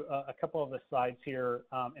into a couple of the slides here,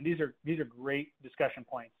 and these are great discussion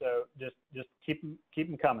points. So just keep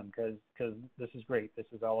them coming, because this is great. This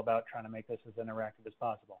is all about trying to make this as interactive as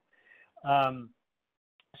possible.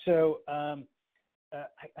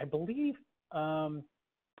 I believe, and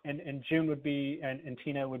June would be, and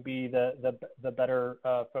Tina would be the better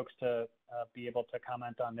folks to be able to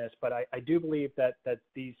comment on this. But I do believe that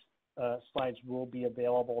these slides will be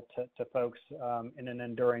available to folks in an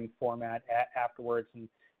enduring format afterwards, and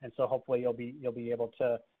so hopefully you'll be able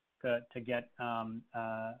to get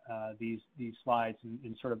these slides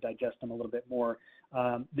and sort of digest them a little bit more.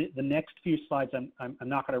 The next few slides I'm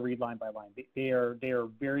not going to read line by line. They are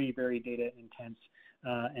very, very data intense,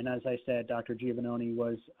 and as I said, Dr. Giovannoni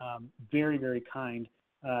was very, very kind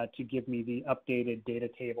to give me the updated data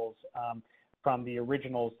tables from the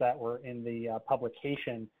originals that were in the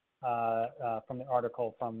publication from the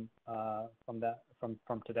article from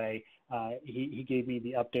today. He gave me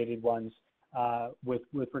the updated ones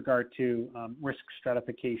with regard to risk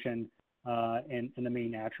stratification and the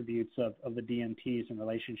main attributes of the DMTs in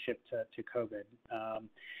relationship to COVID.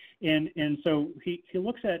 And so he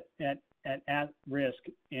looks at risk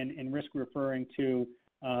and risk referring to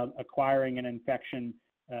acquiring an infection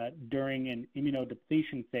during an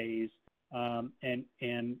immunodepletion phase and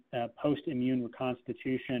post-immune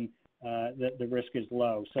reconstitution, the risk is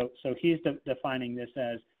low. So he's defining this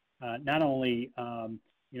as not only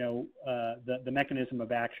the mechanism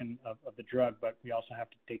of action of the drug, but we also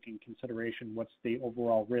have to take in consideration what's the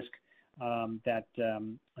overall risk that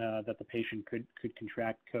the patient could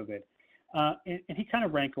contract COVID. And he kind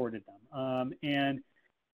of rank ordered them. And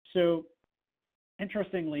so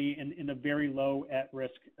interestingly, in the very low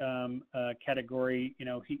at-risk category,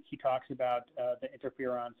 he talks about the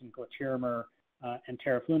interferons and glatiramer and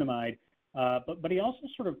teriflunomide, but he also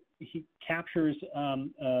he captures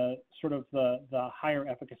sort of the higher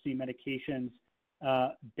efficacy medications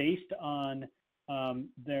based on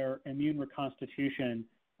their immune reconstitution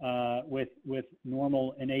with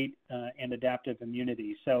normal innate and adaptive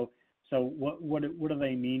immunity. So what do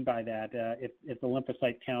they mean by that? If the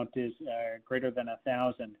lymphocyte count is greater than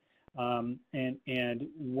 1,000, and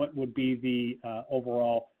what would be the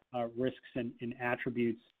overall risks and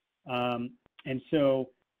attributes? And so,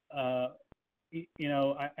 I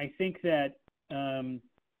think that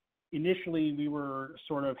initially we were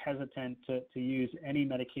sort of hesitant to use any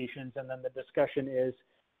medications, and then the discussion is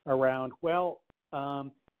around, well,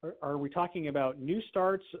 are we talking about new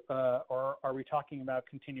starts or are we talking about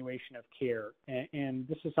continuation of care? And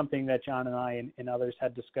this is something that John and I and others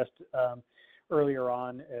had discussed earlier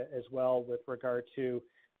on as well with regard to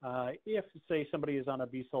if, say, somebody is on a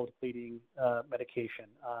B-cell depleting medication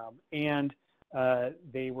and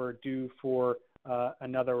they were due for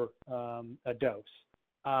another a dose.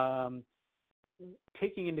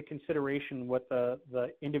 Taking into consideration what the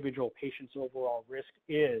individual patient's overall risk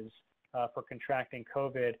is for contracting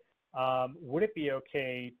COVID, would it be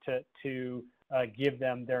okay to give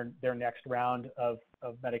them their next round of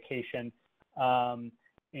medication? And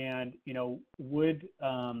would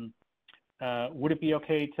it be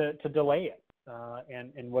okay to delay it?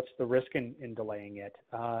 And what's the risk in delaying it?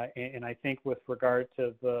 And I think with regard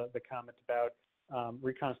to the comment about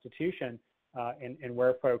reconstitution and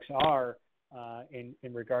where folks are in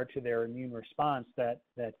regard to their immune response, that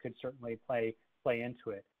could certainly play into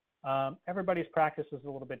it. Everybody's practice is a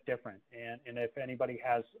little bit different, and if anybody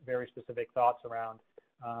has very specific thoughts around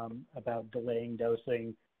about delaying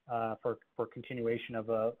dosing for continuation of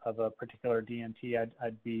a particular DMT,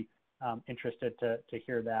 I'd be interested to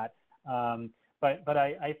hear that. But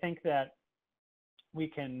I think that we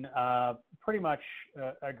can pretty much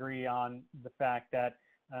agree on the fact that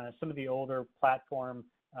some of the older platform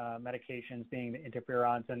medications, being the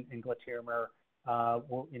interferons and glatiramer,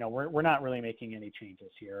 we're not really making any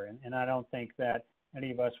changes here, and I don't think that any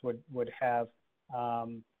of us would have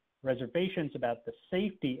reservations about the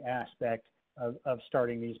safety aspect of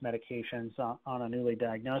starting these medications on a newly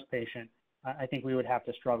diagnosed patient. I think we would have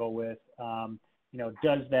to struggle with,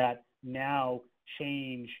 does that now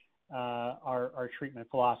change our treatment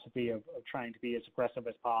philosophy of trying to be as aggressive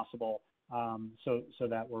as possible, so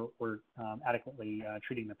that we're adequately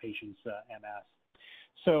treating the patient's MS.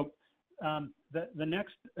 So the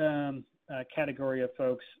next category of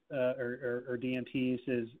folks or DMTs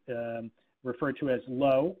is referred to as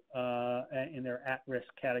low in their at-risk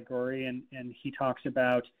category, and he talks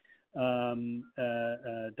about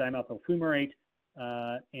dimethyl fumarate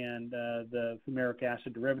and the fumaric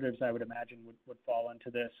acid derivatives, I would imagine, would fall into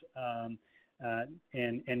this,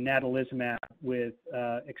 and natalizumab with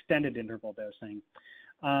extended interval dosing.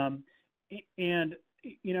 And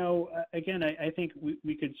again, I think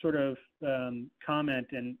we could sort of comment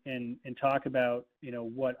and talk about,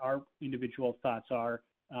 what our individual thoughts are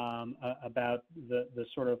about the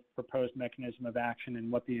sort of proposed mechanism of action and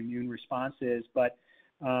what the immune response is. But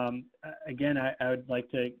again, I would like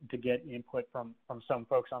to get input from some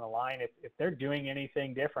folks on the line if they're doing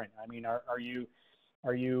anything different. I mean, are you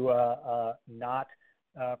not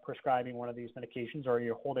prescribing one of these medications, or are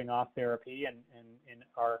you holding off therapy, and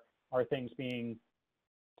are things being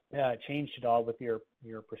changed at all with your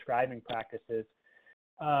prescribing practices?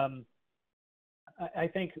 I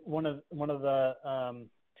think one of the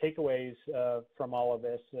takeaways from all of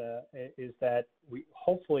this is that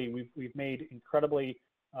we've made incredibly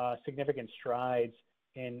significant strides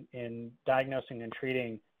in diagnosing and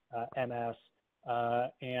treating MS,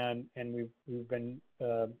 and we've been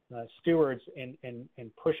stewards in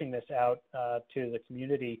pushing this out to the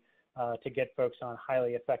community to get folks on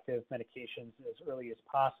highly effective medications as early as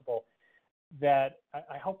possible, that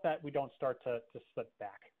I hope that we don't start to slip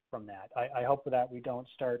back from that. I hope that we don't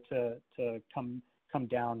start to come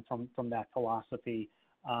down from that philosophy,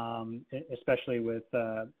 especially with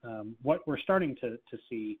what we're starting to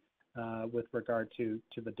see with regard to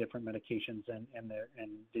the different medications and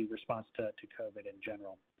the response to COVID in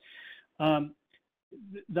general.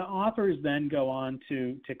 The authors then go on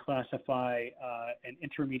to classify an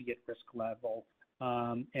intermediate risk level,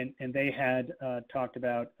 and they had talked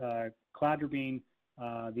about cladribine,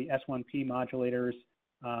 the S1P modulators,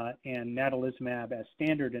 and natalizumab as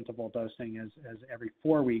standard interval dosing as every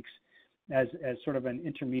 4 weeks as sort of an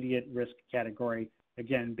intermediate risk category,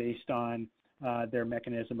 again, based on their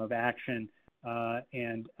mechanism of action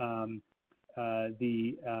and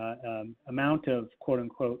the amount of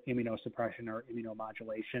quote-unquote immunosuppression or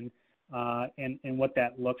immunomodulation and what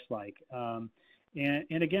that looks like.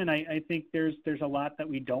 And again, I think there's a lot that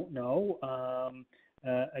we don't know.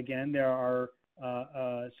 Again, there are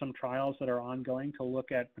some trials that are ongoing to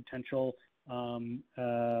look at potential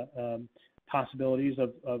possibilities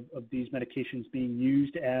of these medications being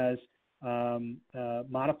used as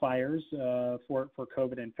modifiers for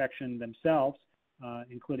COVID infection themselves,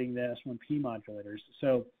 including the S1P modulators.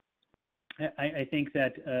 So I think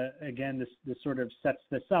that again, this sort of sets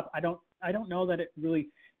this up. I don't know that it really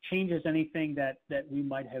changes anything that we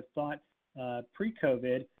might have thought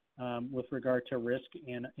pre-COVID with regard to risk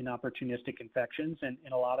in opportunistic infections, and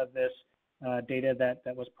a lot of this data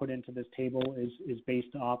that was put into this table is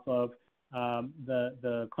based off of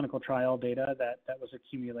the clinical trial data that was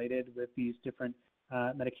accumulated with these different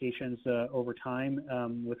medications over time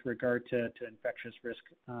with regard to infectious risk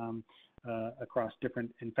across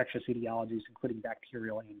different infectious etiologies, including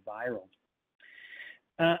bacterial and viral.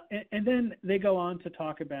 And then they go on to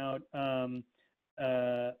talk about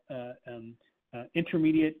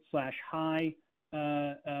intermediate/high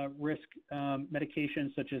risk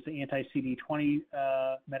medications such as the anti-CD20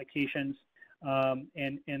 medications,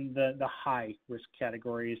 and the high risk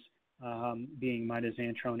categories being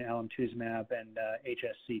mitoxantrone, alemtuzumab, and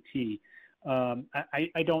HSCT.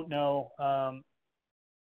 I don't know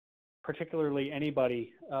particularly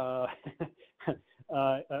anybody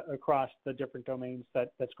across the different domains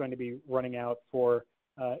that's going to be running out for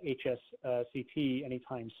HSCT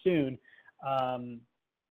anytime soon,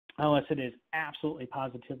 unless it is absolutely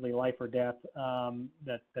positively life or death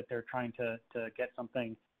that they're trying to get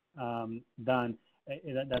something done.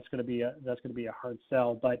 That's going to be a hard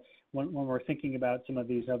sell. But when we're thinking about some of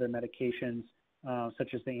these other medications,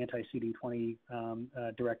 such as the anti-CD20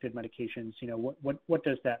 directed medications, you know, what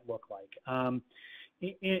does that look like?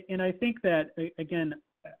 And I think that, again,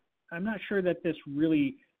 I'm not sure that this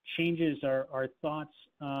really changes our thoughts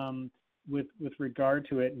with regard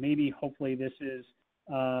to it. Maybe, hopefully, this is,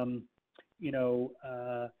 you know,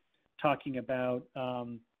 talking about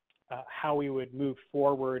how we would move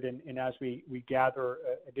forward and as we gather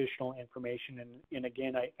additional information. And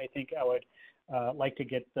again, I think I would like to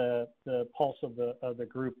get the pulse of the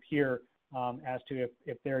group here as to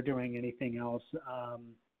if they're doing anything else.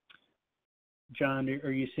 John,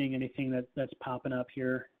 are you seeing anything that's popping up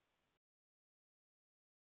here?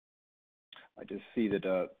 I just see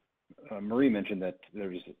that Marie mentioned that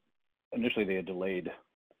initially they had delayed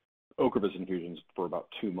Ocrevus infusions for about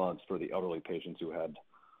 2 months for the elderly patients who had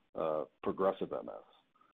progressive MS.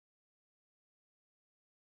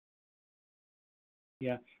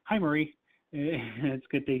 Yeah. Hi, Marie. It's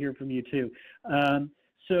good to hear from you too.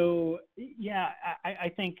 So yeah, I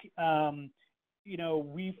think you know,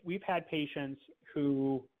 we've had patients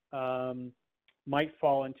who might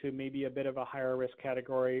fall into maybe a bit of a higher risk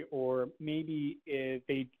category, or maybe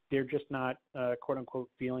they're just not quote unquote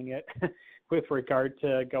feeling it with regard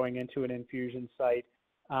to going into an infusion site,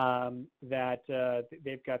 that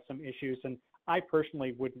they've got some issues. And I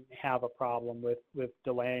personally wouldn't have a problem with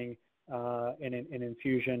delaying an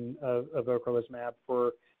infusion of ocrelizumab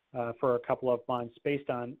for a couple of months based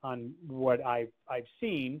on what I've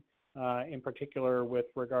seen, in particular with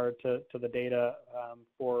regard to the data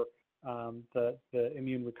for the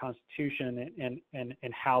immune reconstitution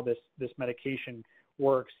and how this medication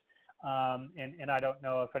works. And I don't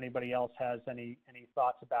know if anybody else has any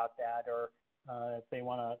thoughts about that, or if they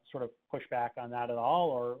want to sort of push back on that at all,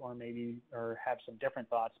 or maybe have some different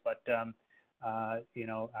thoughts. But you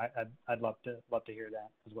know, I'd love to hear that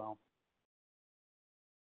as well.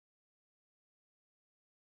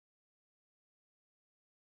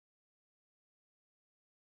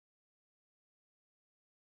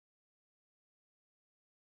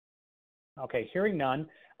 Okay, hearing none.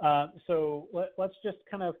 So let's just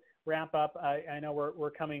kind of wrap up, I know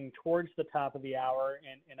we're coming towards the top of the hour,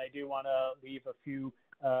 and I do want to leave a few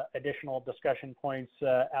additional discussion points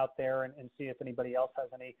out there and see if anybody else has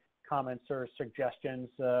any comments or suggestions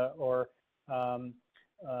or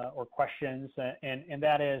questions. And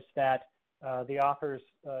that is that the authors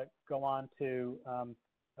go on to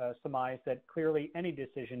surmise that clearly any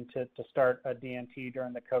decision to start a DMT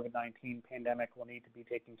during the COVID-19 pandemic will need to be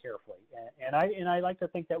taken carefully. And I like to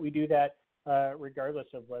think that we do that regardless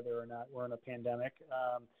of whether or not we're in a pandemic.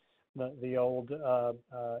 The old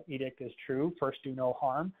edict is true: first, do no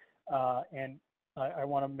harm. And I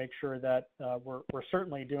want to make sure that we're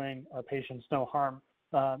certainly doing our patients no harm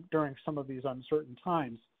during some of these uncertain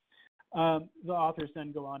times. The authors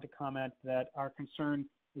then go on to comment that our concern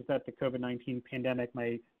is that the COVID-19 pandemic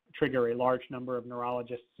may trigger a large number of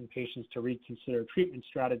neurologists and patients to reconsider treatment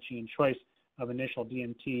strategy and choice of initial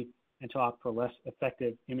DMT and to opt for less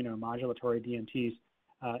effective immunomodulatory DMTs.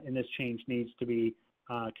 And this change needs to be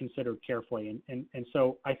considered carefully. And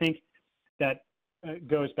so I think that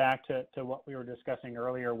goes back to what we were discussing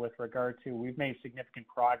earlier with regard to, we've made significant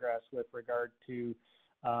progress with regard to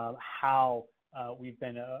how we've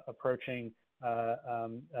been approaching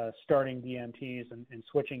starting DMTs and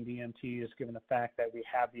switching DMTs, given the fact that we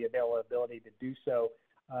have the availability to do so,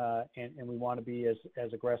 and we want to be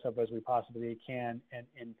as aggressive as we possibly can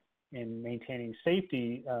in maintaining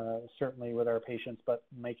safety, certainly with our patients, but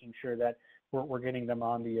making sure that we're getting them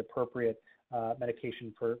on the appropriate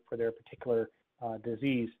medication for their particular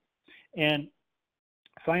disease. And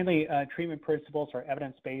finally, treatment principles are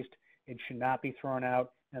evidence-based. It should not be thrown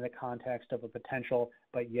out in the context of a potential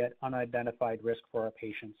but yet unidentified risk for our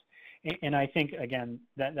patients. And I think, again,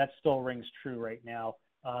 that still rings true right now.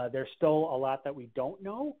 There's still a lot that we don't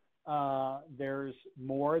know. There's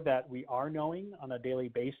more that we are knowing on a daily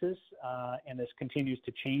basis, and this continues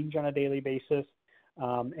to change on a daily basis.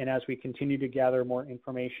 And as we continue to gather more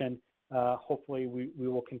information, hopefully we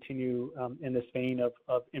will continue in this vein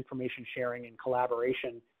of information sharing and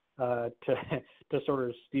collaboration to sort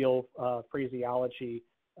of steal phraseology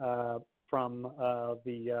from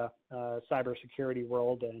the cybersecurity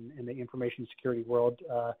world and the information security world.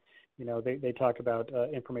 You know, they talk about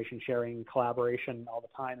information sharing and collaboration all the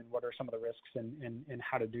time, and what are some of the risks and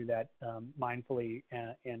how to do that mindfully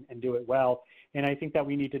and do it well. And I think that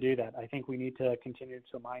we need to do that. I think we need to continue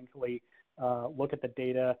to mindfully look at the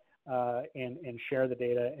data and share the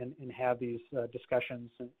data and have these discussions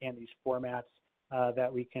and these formats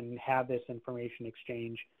that we can have this information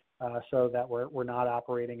exchange so that we're not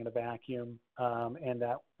operating in a vacuum, and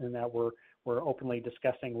that we're openly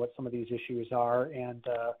discussing what some of these issues are and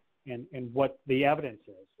what the evidence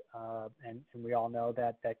is. And we all know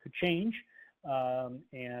that could change,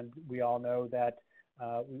 and we all know that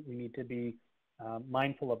we need to be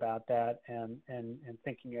mindful about that and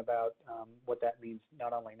thinking about what that means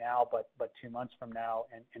not only now but 2 months from now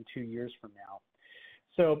and 2 years from now.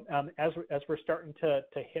 So as we're starting to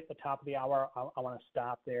hit the top of the hour, I want to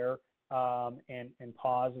stop there and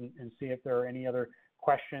pause and see if there are any other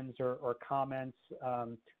questions or comments,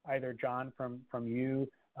 either John from you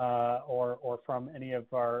or from any of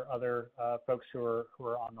our other folks who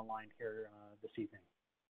are on the line here this evening.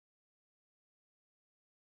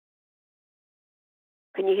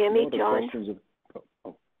 Can you hear me, John?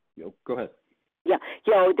 Go ahead. Yeah,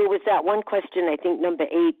 there was that one question, I think number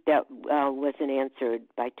 8, that wasn't answered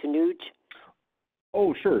by Tanuj.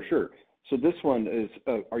 Oh, sure. So this one is,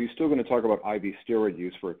 are you still going to talk about IV steroid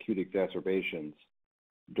use for acute exacerbations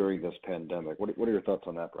during this pandemic? What are your thoughts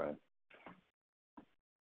on that, Brian?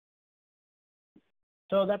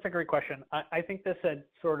 So that's a great question. I think this had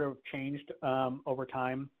sort of changed over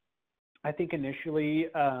time. I think initially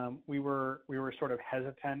we were sort of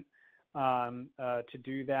hesitant to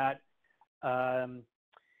do that. And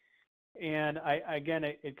again,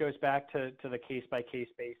 it goes back to the case-by-case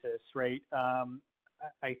basis, right?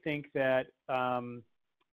 I think that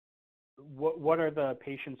what are the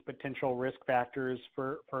patient's potential risk factors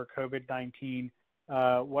for COVID-19?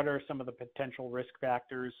 What are some of the potential risk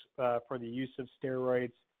factors for the use of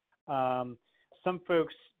steroids? Some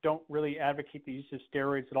folks don't really advocate the use of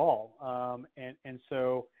steroids at all. And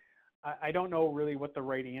so I don't know really what the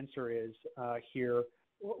right answer is here.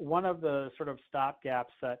 One of the sort of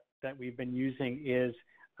stopgaps that we've been using is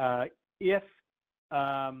if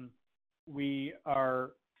we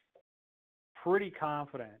are pretty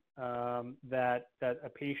confident that a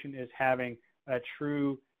patient is having a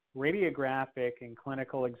true radiographic and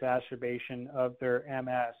clinical exacerbation of their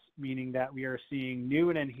MS, meaning that we are seeing new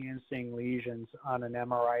and enhancing lesions on an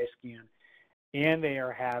MRI scan, and they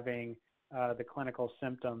are having the clinical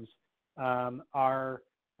symptoms, our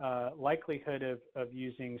likelihood of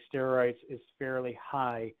using steroids is fairly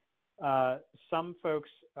high. Some folks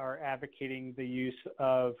are advocating the use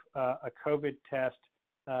of a COVID test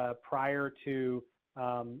prior to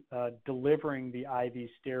delivering the IV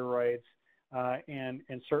steroids, and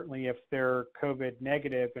certainly if they're COVID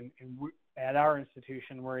negative, and at our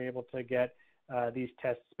institution we're able to get these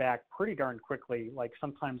tests back pretty darn quickly, like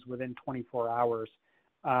sometimes within 24 hours.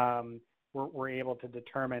 We're able to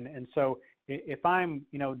determine. And so if I'm,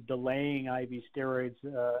 delaying IV steroids,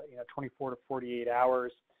 24 to 48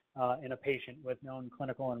 hours in a patient with known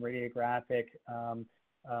clinical and radiographic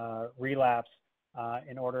relapse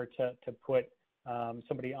in order to put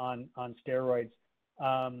somebody on steroids,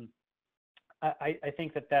 I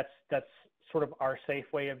think that's sort of our safe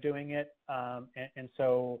way of doing it. And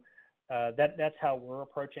so that's how we're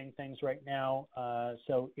approaching things right now.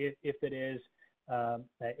 So if it is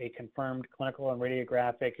a confirmed clinical and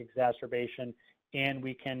radiographic exacerbation, and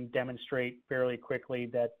we can demonstrate fairly quickly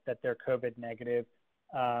that they're COVID negative,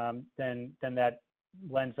 then that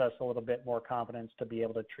lends us a little bit more confidence to be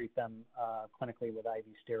able to treat them clinically with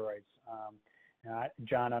IV steroids.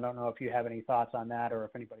 John, I don't know if you have any thoughts on that, or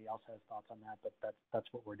if anybody else has thoughts on that, but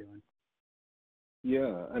that's what we're doing.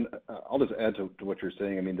 Yeah, and I'll just add to what you're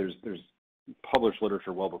saying. I mean, there's published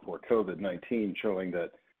literature well before COVID-19 showing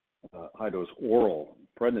that high-dose oral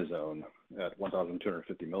prednisone at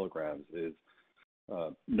 1,250 milligrams is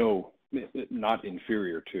not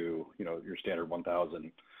inferior to your standard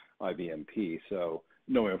 1,000 IVMP. So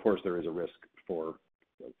knowing, of course, there is a risk for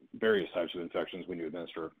various types of infections when you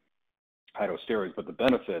administer high-dose steroids, but the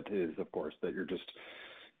benefit is, of course, that you're just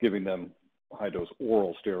giving them high-dose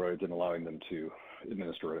oral steroids and allowing them to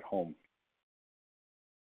administer at home.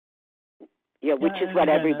 Yeah, which is what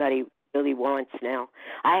everybody really wants now.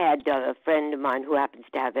 I had a friend of mine who happens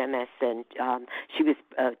to have MS, and she was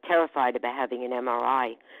terrified about having an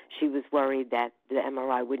MRI. She was worried that the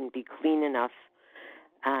MRI wouldn't be clean enough,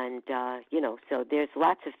 and so there's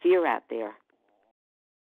lots of fear out there.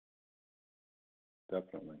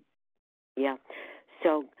 Definitely. Yeah.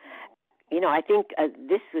 So, I think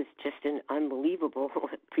this was just an unbelievable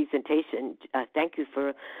presentation. Thank you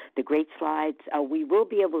for the great slides. We will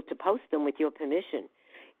be able to post them with your permission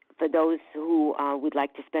for those who would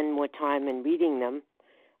like to spend more time in reading them.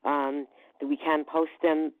 We can post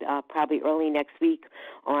them probably early next week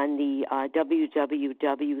on the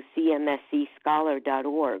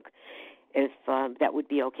www.cmscscholar.org, if that would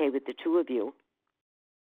be okay with the two of you.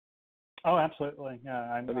 Oh, absolutely.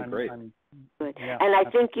 Yeah, that'd be great. Good. Yeah, and I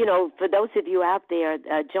absolutely. think, for those of you out there,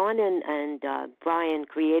 John and Brian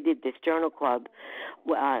created this journal club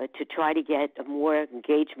to try to get more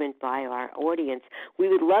engagement by our audience. We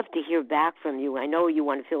would love to hear back from you. I know you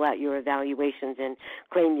want to fill out your evaluations and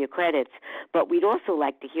claim your credits, but we'd also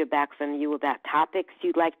like to hear back from you about topics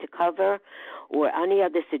you'd like to cover, or any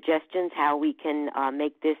other suggestions how we can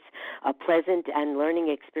make this a pleasant and learning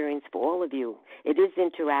experience for all of you. It is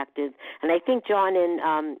interactive. And I think, John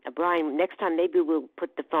and Brian, next time maybe we'll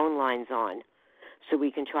put the phone lines on so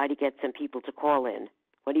we can try to get some people to call in.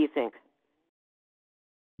 What do you think?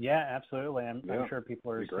 Yeah, absolutely. I'm sure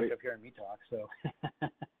people are sick of hearing me talk. So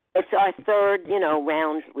it's our third,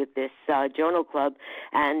 round with this journal club,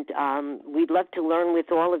 and we'd love to learn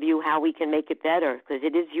with all of you how we can make it better, because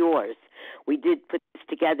it is yours. We did put this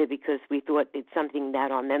together because we thought it's something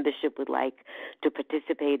that our membership would like to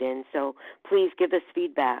participate in. So please give us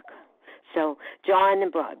feedback. So, John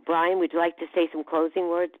and Brian, would you like to say some closing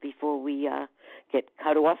words before we get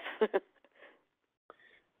cut off?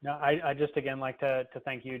 No, I just again like to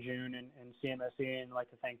thank you, June, and CMSC, and like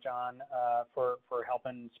to thank John for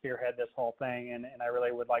helping spearhead this whole thing. And I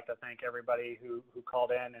really would like to thank everybody who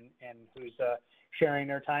called in and who's sharing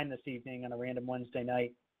their time this evening on a random Wednesday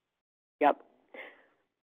night. Yep.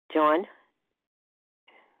 John?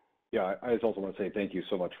 Yeah, I just also want to say thank you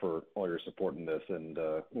so much for all your support in this. And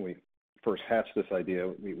when we first hatched this idea,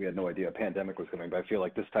 we had no idea a pandemic was coming, but I feel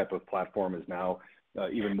like this type of platform is now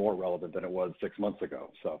even more relevant than it was 6 months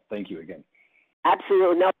ago. So thank you again.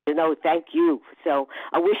 Absolutely. No, thank you. So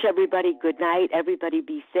I wish everybody good night. Everybody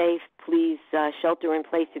be safe. Please shelter in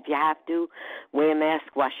place if you have to. Wear a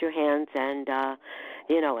mask, wash your hands, and,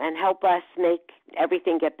 and help us make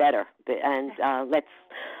everything get better. And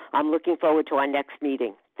I'm looking forward to our next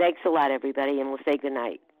meeting. Thanks a lot, everybody, and we'll say good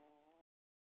night.